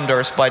the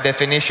founders by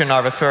definition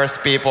are the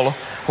first people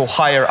who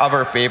hire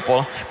other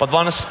people. But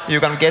once you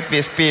can get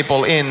these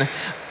people in,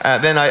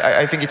 then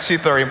I think it's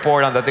super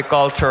important that the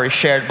culture is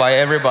shared by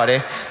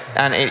everybody,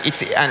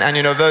 and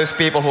you know, those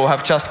people who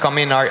have just come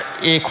in are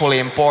equally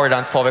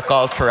important for the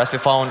culture as the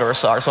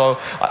founders are. So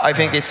I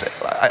think it's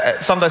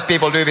sometimes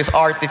people do this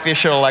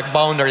artificial like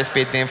boundaries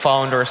between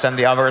founders and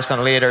the others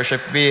and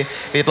leadership.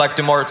 We'd like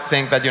to more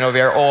think that, you know,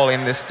 we are all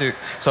in this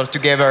sort of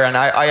together, and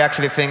I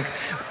actually think,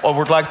 or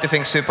would like to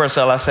think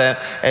Supercell as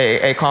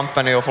a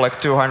company of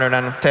like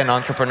 210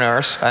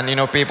 entrepreneurs, and you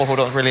know, people who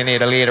don't really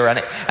need a leader,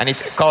 and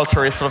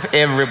culture is sort of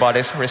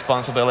everybody's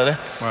responsibility.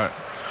 Right.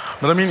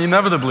 But I mean,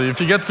 inevitably, if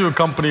you get to a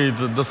company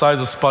the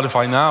size of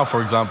Spotify now,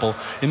 for example,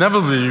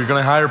 inevitably you're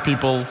going to hire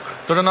people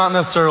that are not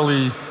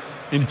necessarily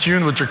in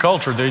tune with your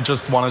culture. They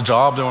just want a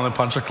job, they want to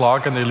punch a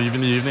clock, and they leave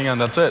in the evening,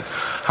 and that's it.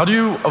 How do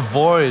you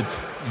avoid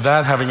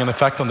that having an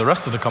effect on the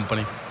rest of the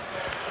company?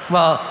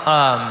 Well,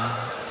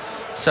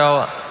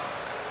 so,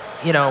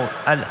 you know,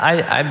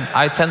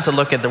 I tend to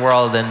look at the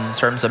world in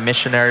terms of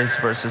missionaries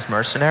versus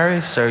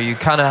mercenaries. So you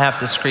kind of have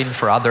to screen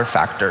for other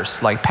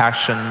factors like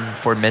passion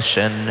for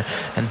mission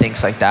and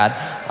things like that.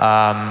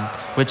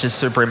 which is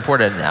super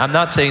important. I'm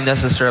not saying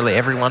necessarily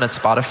everyone at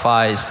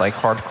Spotify is like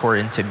hardcore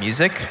into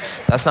music.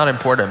 That's not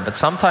important, but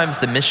sometimes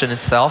the mission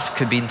itself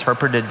could be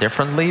interpreted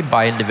differently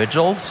by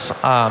individuals.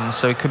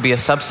 So it could be a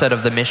subset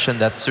of the mission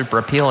that's super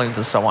appealing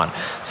to someone.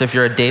 So if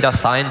you're a data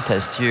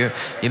scientist, you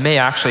may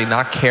actually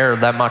not care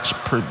that much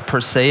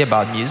per se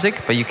about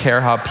music, but you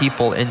care how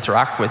people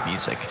interact with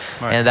music.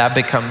 Right. And that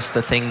becomes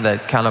the thing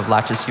that kind of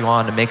latches you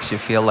on and makes you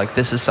feel like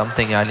this is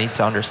something I need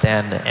to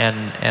understand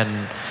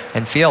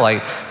and feel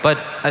like. But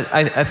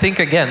I think,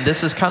 again,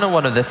 this is kind of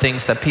one of the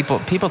things that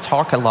people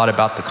talk a lot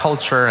about the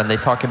culture, and they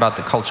talk about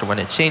the culture when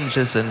it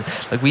changes, and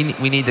like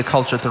we need the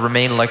culture to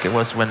remain like it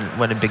was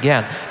when it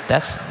began.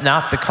 That's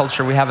not the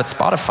culture we have at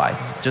Spotify,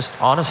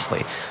 just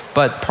honestly.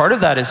 But part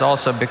of that is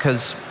also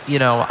because, you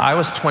know, I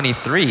was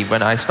 23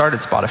 when I started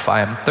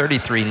Spotify. I'm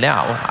 33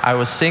 now. I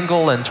was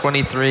single and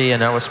 23,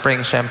 and I was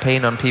spraying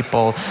champagne on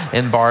people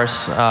in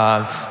bars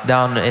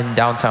down in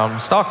downtown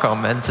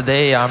Stockholm. And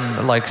today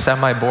I'm like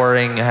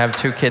semi-boring. I have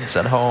 2 kids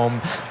at home.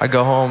 I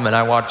go home and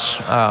I watch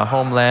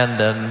Homeland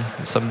and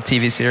some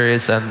TV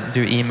series and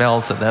do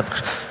emails and then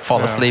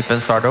fall asleep and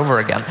start over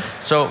again.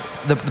 So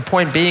the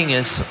point being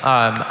is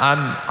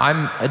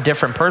I'm a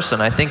different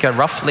person. I think I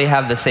roughly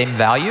have the same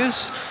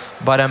values,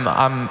 but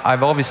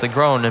I've obviously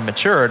grown and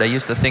matured. I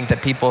used to think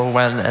that people who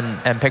went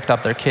and picked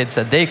up their kids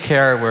at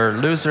daycare were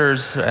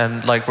losers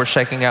and like were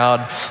checking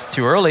out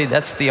too early.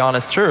 That's the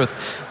honest truth.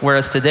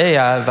 Whereas today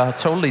I have a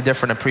totally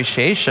different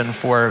appreciation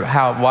for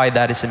why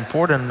that is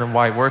important and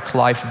why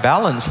work-life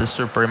balance is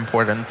super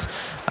important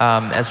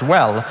as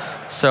well.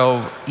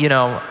 So, you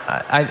know,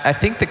 I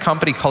think the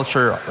company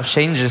culture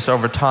changes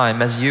over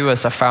time as you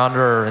as a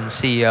founder and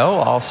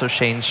CEO also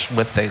change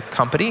with the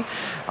company.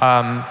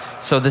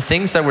 So the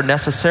things that were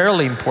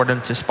necessarily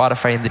important to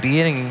Spotify in the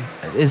beginning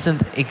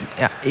isn't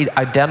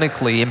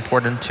identically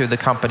important to the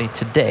company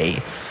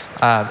today.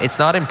 It's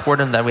not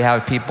important that we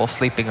have people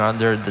sleeping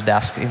under the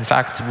desk. In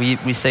fact,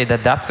 we say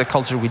that that's the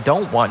culture we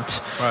don't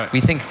want. Right.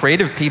 We think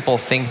creative people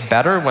think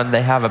better when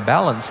they have a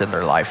balance in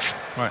their life.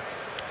 Right.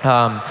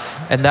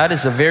 And that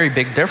is a very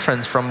big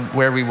difference from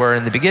where we were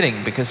in the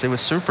beginning, because it was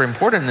super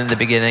important in the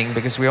beginning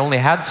because we only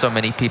had so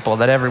many people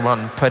that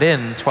everyone put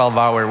in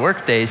 12-hour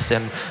workdays,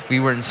 and we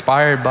were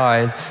inspired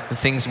by the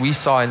things we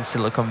saw in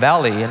Silicon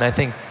Valley. And I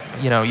think,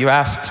 you know, you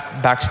asked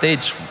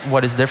backstage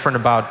what is different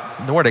about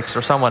Nordics,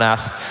 or someone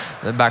asked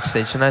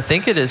backstage, and I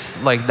think it is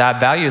like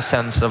that value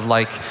sense of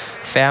like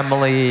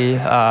family,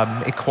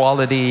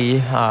 equality,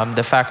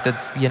 the fact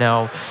that, you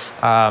know,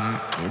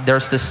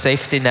 there's this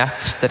safety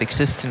net that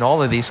exists in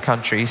all of these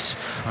countries,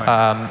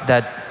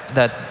 right.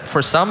 That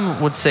for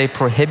some would say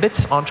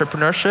prohibits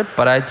entrepreneurship,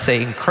 but I'd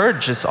say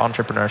encourages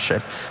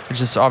entrepreneurship,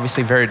 which is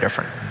obviously very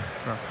different.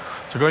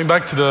 So going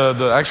back to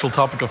the actual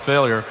topic of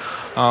failure,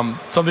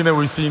 something that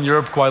we see in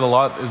Europe quite a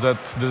lot is that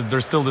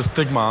there's still this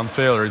stigma on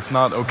failure. It's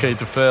not okay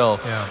to fail.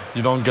 Yeah.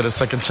 You don't get a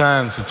second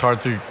chance. It's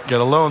hard to get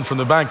a loan from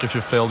the bank if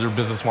you failed your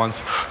business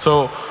once.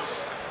 So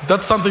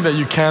that's something that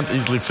you can't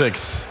easily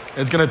fix.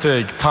 It's going to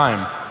take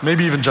time,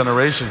 maybe even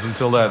generations,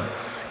 until that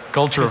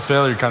culture of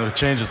failure kind of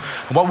changes.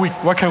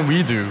 What can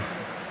we do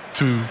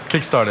to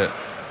kickstart it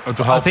or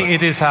to help I think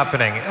it is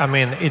happening. I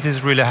mean, it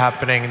is really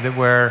happening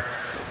where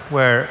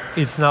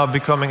it's now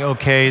becoming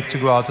okay to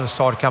go out and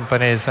start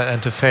companies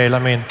and to fail. I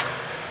mean,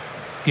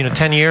 you know,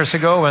 10 years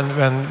ago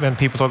when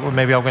people thought, well,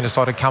 maybe I'm going to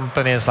start a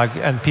company, it's like,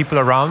 and people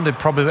around it,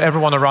 probably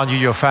everyone around you,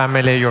 your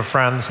family, your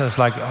friends, and it's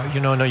like, oh, you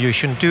know, no, you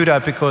shouldn't do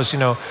that because, you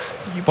know,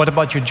 what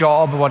about your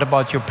job? What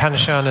about your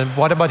pension? And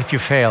what about if you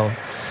fail?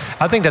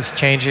 I think that's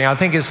changing. I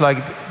think it's like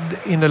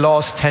in the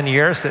last 10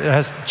 years, it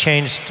has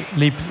changed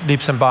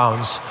leaps and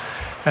bounds.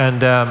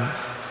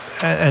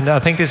 And I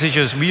think this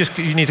is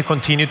you need to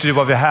continue to do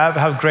what we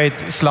have great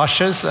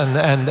slushes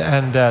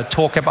and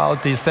talk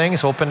about these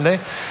things openly.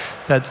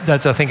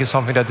 That I think is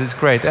something that is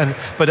great.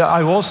 But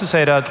I will also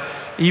say that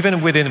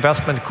even with the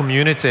investment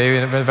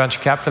community,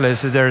 venture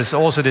capitalists, there is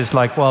also this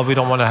like, well, we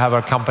don't want to have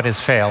our companies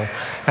fail,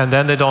 and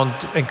then they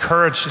don't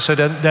encourage. So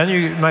then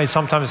you might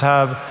sometimes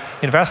have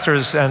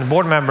investors and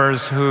board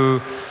members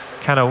who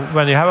kind of,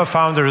 when you have a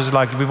founder who's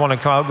like, we want to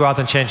go out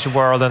and change the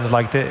world, and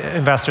like the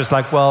investors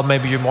like, well,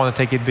 maybe you want to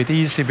take it a bit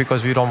easy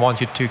because we don't want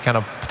you to kind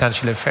of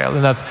potentially fail.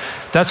 And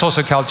that's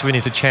also a culture we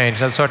need to change.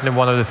 That's certainly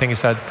one of the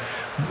things that,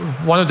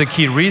 one of the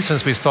key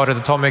reasons we started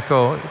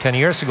Atomico 10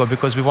 years ago,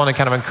 because we want to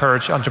kind of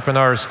encourage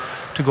entrepreneurs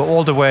to go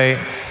all the way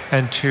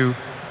and to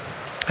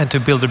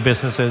build their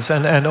businesses.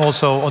 And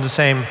also on the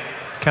same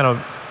kind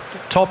of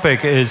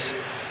topic is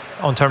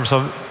on terms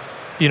of,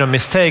 you know,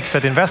 mistakes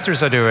that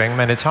investors are doing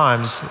many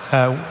times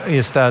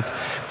is that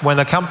when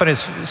a company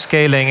is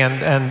scaling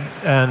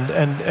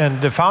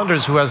and the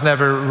founders who has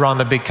never run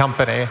a big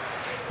company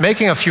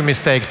making a few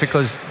mistakes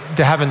because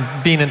they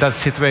haven't been in that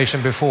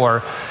situation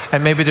before,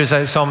 and maybe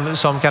there's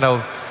some kind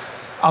of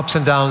ups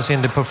and downs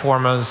in the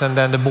performance, and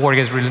then the board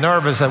gets really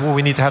nervous and, well,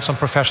 we need to have some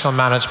professional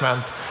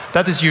management.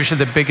 That is usually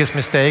the biggest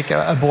mistake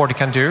a board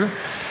can do.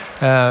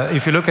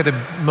 If you look at the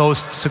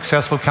most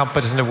successful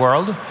companies in the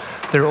world,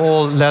 they're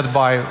all led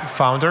by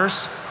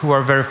founders who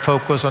are very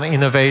focused on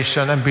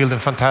innovation and building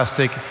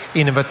fantastic,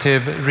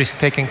 innovative,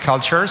 risk-taking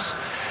cultures.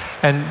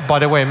 And by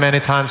the way, many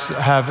times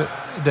have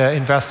the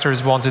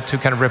investors wanted to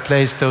kind of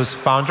replace those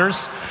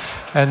founders.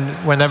 And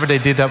whenever they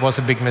did, that was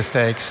a big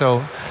mistake.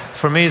 So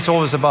for me, it's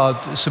always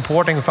about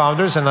supporting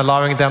founders and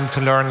allowing them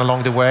to learn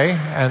along the way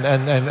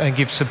and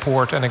give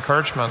support and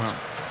encouragement.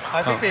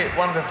 I think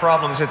one of the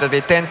problems is that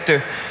we tend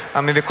to,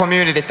 the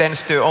community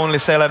tends to only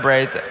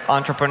celebrate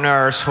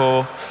entrepreneurs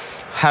who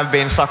have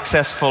been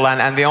successful,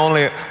 and the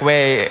only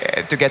way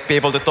to get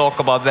people to talk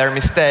about their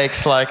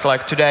mistakes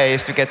like today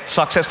is to get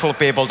successful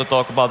people to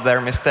talk about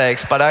their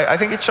mistakes. But I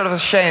think it's sort of a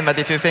shame that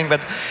if you think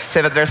that,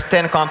 say that there's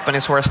 10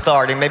 companies who are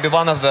starting, maybe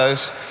one of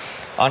those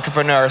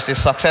entrepreneurs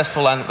is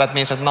successful, and that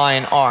means that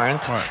 9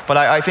 aren't. Right. But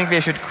I think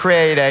we should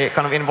create a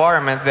kind of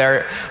environment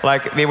there,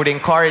 like we would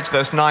encourage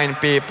those 9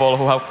 people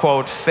who have,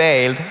 quote,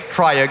 failed,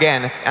 try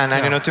again. And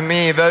you know, to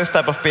me, those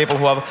type of people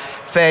who have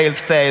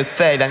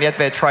failed, and yet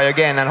they try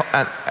again,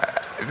 and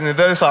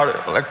those are,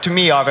 like, to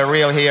me, are the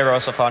real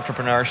heroes of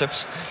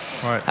entrepreneurships.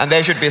 Right. And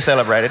they should be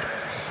celebrated.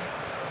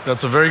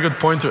 That's a very good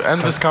point to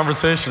end this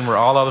conversation. We're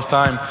all out of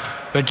time.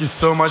 Thank you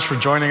so much for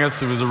joining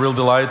us. It was a real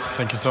delight.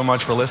 Thank you so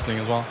much for listening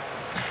as well.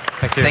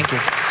 Thank you. Thank you.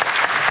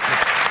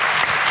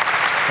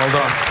 Well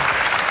done.